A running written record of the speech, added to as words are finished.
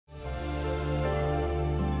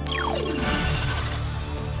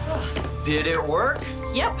Did it work?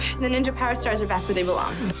 Yep, the Ninja Power Stars are back where they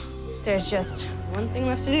belong. There's just one thing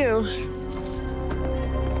left to do.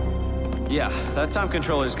 Yeah, that time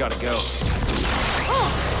controller's gotta go.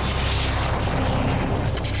 Oh.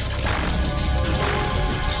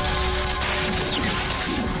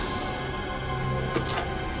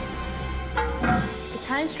 The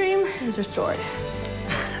time stream is restored.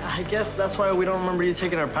 I guess that's why we don't remember you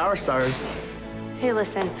taking our Power Stars. Hey,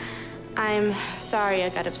 listen, I'm sorry I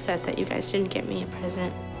got upset that you guys didn't get me a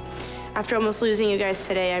present. After almost losing you guys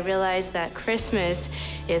today, I realized that Christmas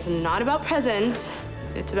is not about presents.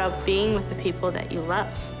 It's about being with the people that you love,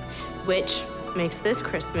 which makes this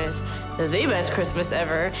Christmas the best Christmas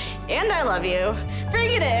ever. And I love you.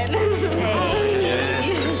 Bring it in.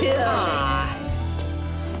 Hey. Yeah.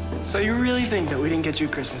 So you really think that we didn't get you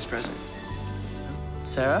a Christmas present?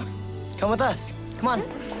 Sarah, come with us. Come on.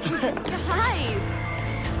 Guys.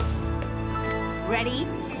 Ready?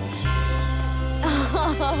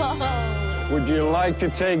 Would you like to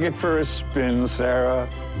take it for a spin, Sarah?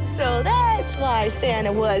 So that's why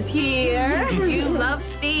Santa was here. You love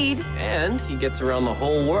speed. And he gets around the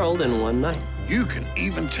whole world in one night. You can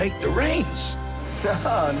even take the reins.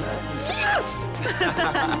 Oh, nice. Yes!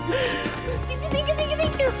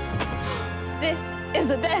 Thank you. This is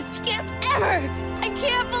the best gift ever. I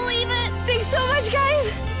can't believe it. Thanks so much,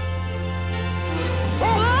 guys.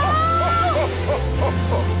 Whoa!